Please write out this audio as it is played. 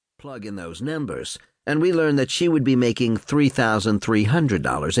Plug in those numbers, and we learn that she would be making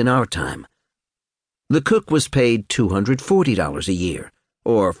 $3,300 in our time. The cook was paid $240 a year,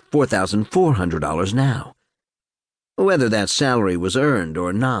 or $4,400 now. Whether that salary was earned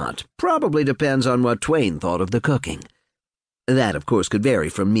or not probably depends on what Twain thought of the cooking. That, of course, could vary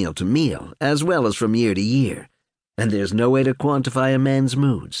from meal to meal, as well as from year to year, and there's no way to quantify a man's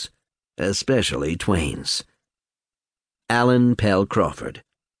moods, especially Twain's. Alan Pell Crawford,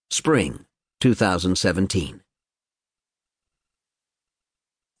 Spring, 2017.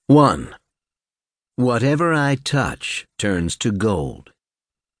 1. Whatever I touch turns to gold.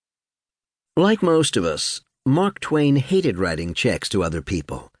 Like most of us, Mark Twain hated writing checks to other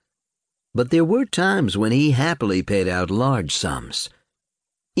people. But there were times when he happily paid out large sums.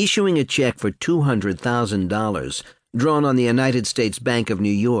 Issuing a check for $200,000 drawn on the United States Bank of New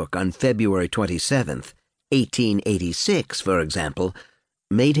York on February 27, 1886, for example,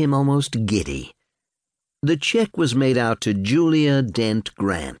 made him almost giddy. The check was made out to Julia Dent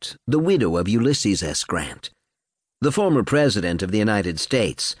Grant, the widow of Ulysses S. Grant, the former President of the United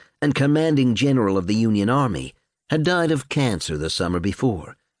States and Commanding General of the Union Army, had died of cancer the summer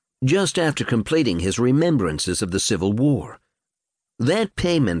before, just after completing his remembrances of the Civil War. That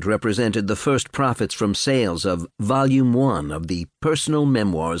payment represented the first profits from sales of Volume 1 of the Personal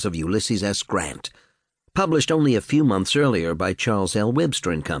Memoirs of Ulysses S. Grant, published only a few months earlier by Charles L.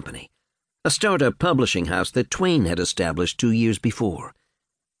 Webster & Company, a startup publishing house that Twain had established 2 years before.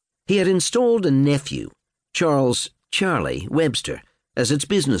 He had installed a nephew, Charlie Webster, as its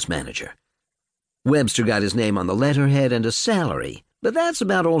business manager. Webster got his name on the letterhead and a salary, but that's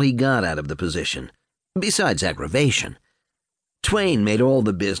about all he got out of the position, besides aggravation. Twain made all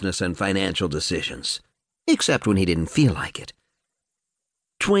the business and financial decisions, except when he didn't feel like it.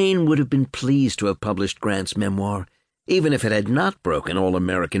 Twain would have been pleased to have published Grant's memoir, even if it had not broken all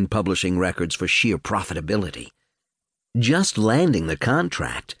American publishing records for sheer profitability. Just landing the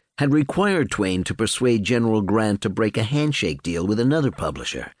contract had required Twain to persuade General Grant to break a handshake deal with another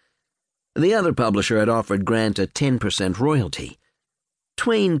publisher. The other publisher had offered Grant a 10% royalty.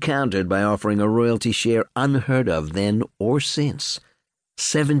 Twain countered by offering a royalty share unheard of then or since,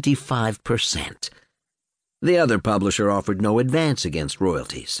 75%. The other publisher offered no advance against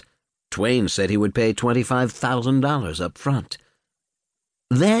royalties. Twain said he would pay $25,000 up front.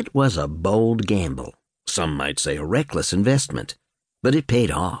 That was a bold gamble, some might say a reckless investment, but it paid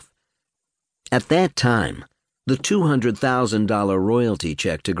off. At that time, the $200,000 royalty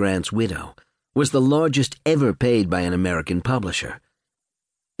check to Grant's widow was the largest ever paid by an American publisher.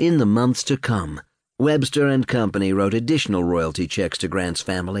 In the months to come, Webster & Company wrote additional royalty checks to Grant's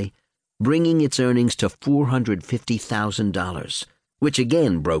family, bringing its earnings to $450,000, which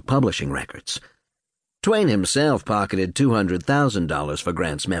again broke publishing records. Twain himself pocketed $200,000 for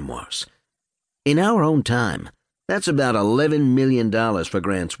Grant's memoirs. In our own time, that's about $11 million for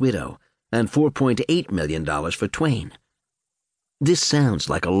Grant's widow and $4.8 million for Twain. This sounds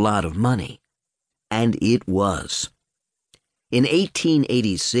like a lot of money, and it was. In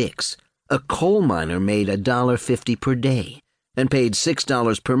 1886, a coal miner made $1.50 per day and paid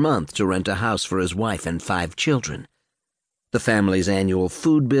 $6 per month to rent a house for his wife and 5 children. The family's annual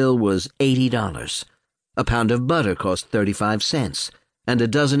food bill was $80. A pound of butter cost 35 cents, and a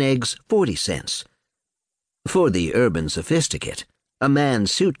dozen eggs 40 cents. For the urban sophisticate, a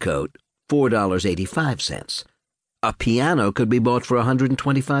man's suit coat, $4.85. A piano could be bought for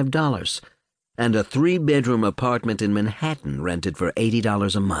 $125, and a 3-bedroom apartment in Manhattan rented for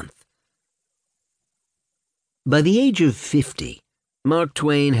 $80 a month. By the age of 50, Mark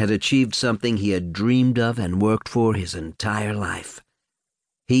Twain had achieved something he had dreamed of and worked for his entire life.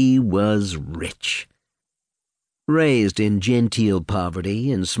 He was rich. Raised in genteel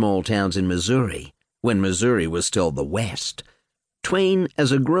poverty in small towns in Missouri, when Missouri was still the West, Twain,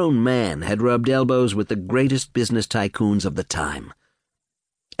 as a grown man, had rubbed elbows with the greatest business tycoons of the time.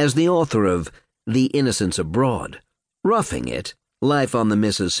 As the author of The Innocents Abroad, Roughing It, Life on the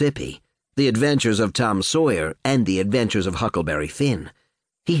Mississippi, The Adventures of Tom Sawyer, and The Adventures of Huckleberry Finn,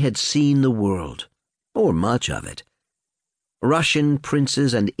 he had seen the world, or much of it. Russian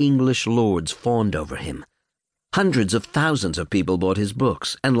princes and English lords fawned over him. Hundreds of thousands of people bought his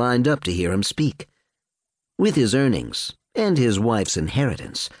books and lined up to hear him speak. With his earnings and his wife's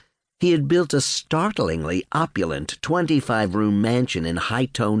inheritance, he had built a startlingly opulent 25-room mansion in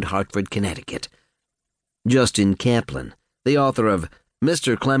high-toned Hartford, Connecticut. Justin Kaplan, the author of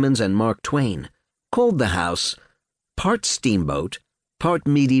Mr. Clemens and Mark Twain, called the house part steamboat, part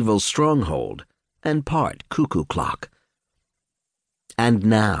medieval stronghold, and part cuckoo clock. And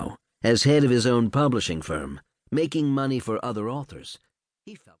now, as head of his own publishing firm, making money for other authors, he felt